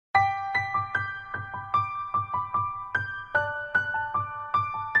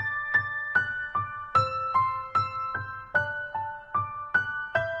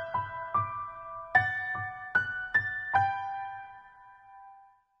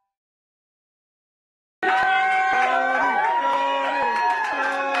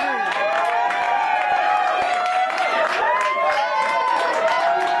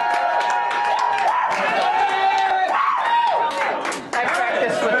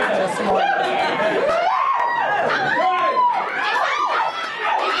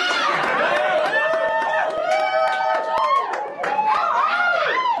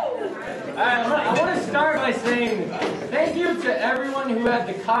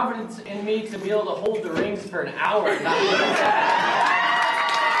confidence in me to be able to hold the rings for an hour. How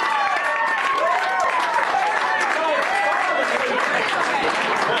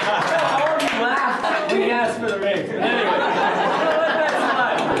are you laugh when you ask for the rings? But anyway,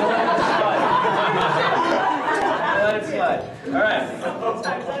 let it slide. All right.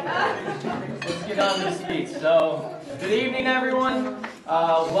 Let's get on to the speech. So, good evening, everyone.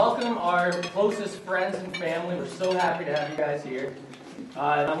 Welcome our closest friends and family. We're so happy to have you guys here.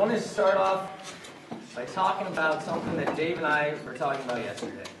 And I wanted to start off by talking about something that Dave and I were talking about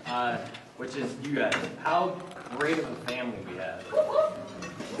yesterday, which is you guys. How great of a family we have.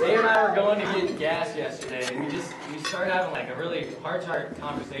 Dave and I were going to get gas yesterday, and we started having like a really heart-to-heart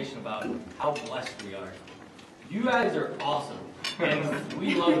conversation about how blessed we are. You guys are awesome, and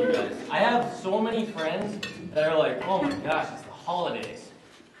we love you guys. I have so many friends that are like, oh my gosh, it's the holidays.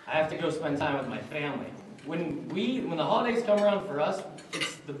 I have to go spend time with my family. When the holidays come around for us,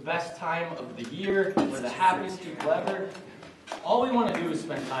 it's the best time of the year. We're the happiest people ever. All we want to do is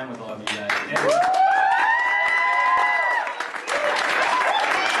spend time with all of you guys.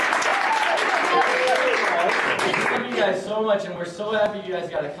 And thank you guys so much, and we're so happy you guys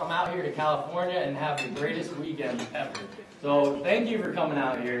got to come out here to California and have the greatest weekend ever. So thank you for coming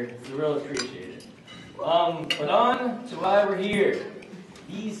out here. We really appreciate it. But on to why we're here.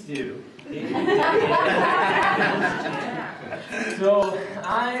 These two. So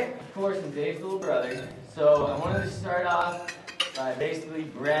I, of course, am Dave's little brother. So I wanted to start off by basically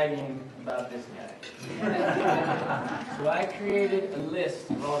bragging about this guy. So I created a list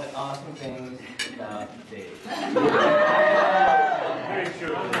of all the awesome things about Dave.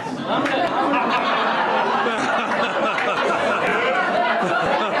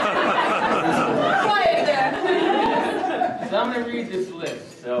 So I'm going to read this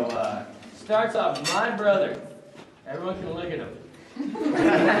list. So starts off, my brother. Everyone can look at him.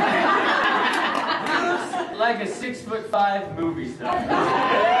 Like a 6'5" movie star.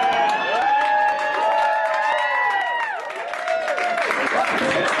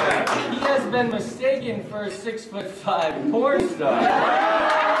 He has been mistaken for a 6'5" porn star.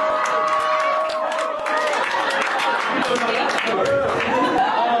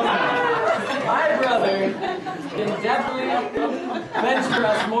 My brother can definitely bench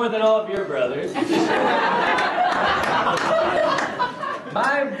press more than all of your brothers.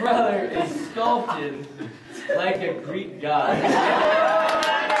 My brother is sculpted like a Greek god.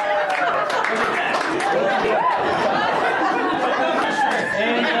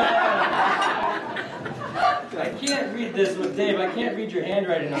 And I can't read this with Dave. I can't read your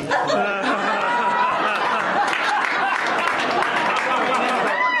handwriting on this one.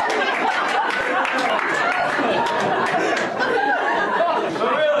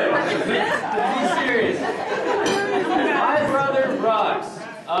 But really, to be serious, my brother rocks.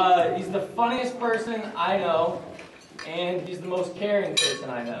 He's the funniest person I know, and he's the most caring person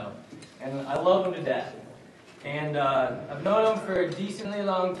I know. And I love him to death. And I've known him for a decently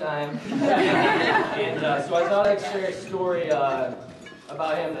long time. And so I thought I'd share a story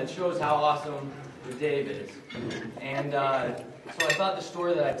about him that shows how awesome Dave is. And so I thought the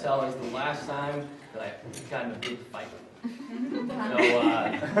story that I tell is the last time that I got in a big fight. So it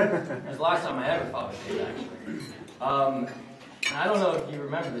was the last time I ever fought with Dave, actually. And I don't know if you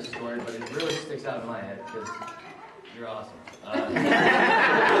remember this story, but it really sticks out in my head because you're awesome.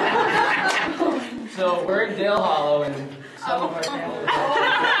 So we're in Dale Hollow, and some of our family was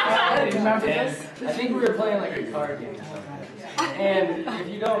and I think we were playing like a card game or something. And if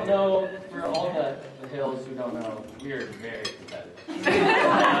you don't know, for all the hills who don't know, we are very competitive.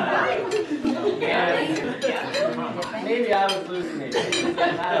 Maybe I was losing it.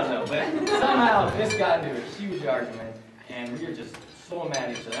 I don't know, but somehow this got into a huge argument, and we were just so mad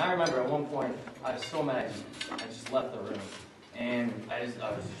at each other. I remember at one point, I was so mad, I just left the room. And I was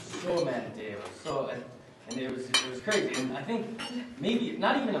so mad at Dave. And it was crazy. And I think maybe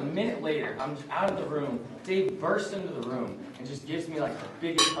not even a minute later, I'm just out of the room. Dave bursts into the room and just gives me like the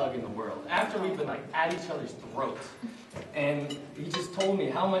biggest hug in the world. After we've been like at each other's throats. And he just told me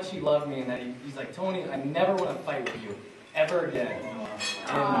how much he loved me, and that he's like, Tony, I never want to fight with you ever again.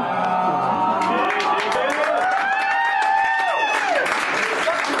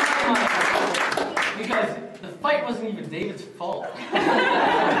 Because the fight wasn't even David's fault.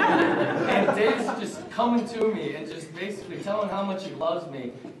 And David's just coming to me and just basically telling how much he loves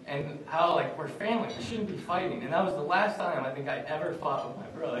me and how, like, we're family. We shouldn't be fighting. And that was the last time I think I ever fought with my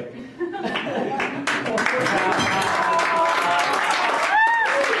brother.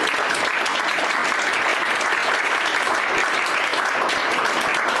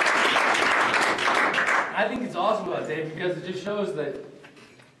 I think it's awesome about Dave because it just shows that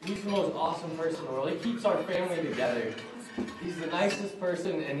He's the most awesome person in the world. He keeps our family together. He's the nicest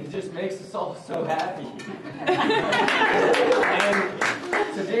person, and he just makes us all so happy. And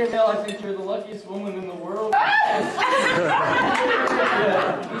to Danielle, I think you're the luckiest woman in the world. Yeah,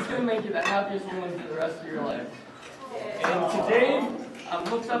 he's going to make you the happiest woman for the rest of your life. And to Dave,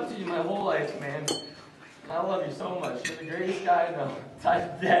 I've looked up to you my whole life, man. I love you so much. You're the greatest guy I know.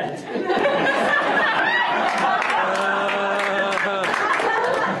 Type dad.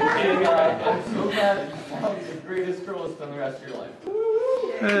 And I'm so glad that you found the greatest girl to spend the rest of your life.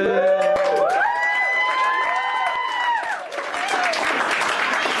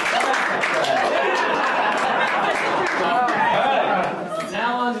 Alright,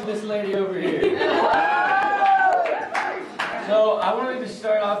 now on to this lady over here. So I wanted to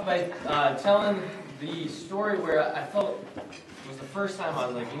start off by telling the story where I felt it was the first time I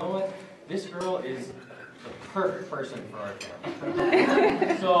was like, you know what? This girl is the perfect person for our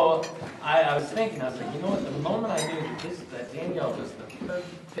family. So I was thinking, I was like, you know what? The moment I knew that Danielle was the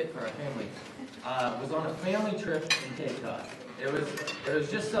perfect fit for our family was on a family trip in Cape Cod. It was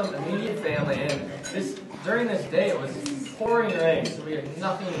just some immediate family, and during this day it was pouring rain, so we had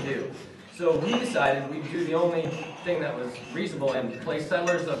nothing to do. So we decided we'd do the only thing that was reasonable and play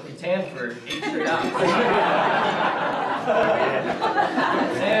Settlers of Catan for 8 straight hours.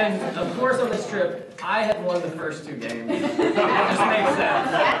 And of course on this trip, I had won the first 2 games. It just makes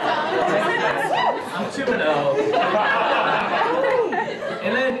sense. I'm 2-0.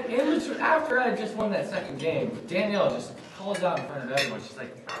 And then after I just won that second game, Danielle just calls out in front of everyone. She's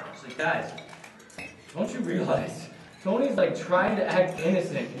like, guys, don't you realize Tony's like trying to act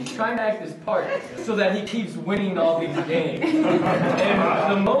innocent. He's trying to act his part so that he keeps winning all these games.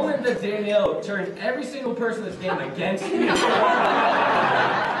 And the moment that Danielle turned every single person in this game against me, I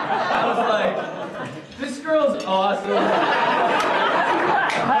was like, this girl's awesome.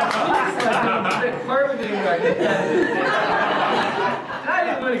 She's perfect in right now. And I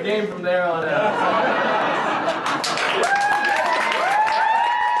didn't win a game from there on out.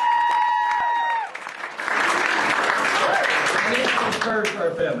 For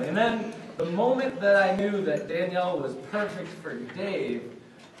our family. And then the moment that I knew that Danielle was perfect for Dave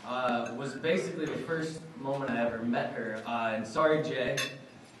was basically the first moment I ever met her. And sorry, Jay,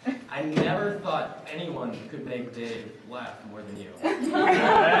 I never thought anyone could make Dave laugh more than you.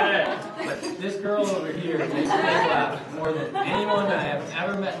 But this girl over here makes Dave laugh more than anyone I have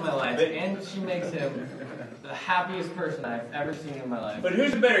ever met in my life, and she makes him the happiest person I've ever seen in my life. But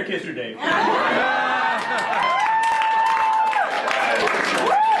who's a better kisser, Dave?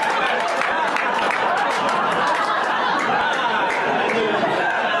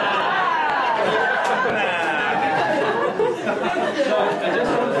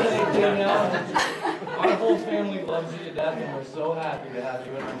 Our whole family loves you to death, and we're so happy to have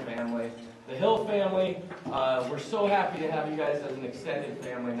you in our family. The Hill family, we're so happy to have you guys as an extended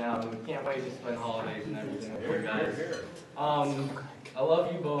family now, and we can't wait to spend holidays and everything with you guys. I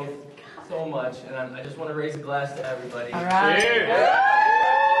love you both so much, and I just want to raise a glass to everybody. All right. Cheers.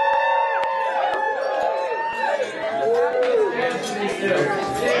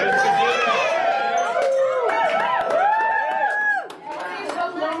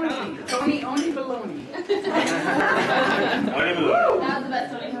 Tony, only baloney. Only baloney. That was the best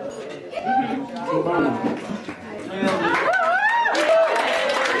Tony.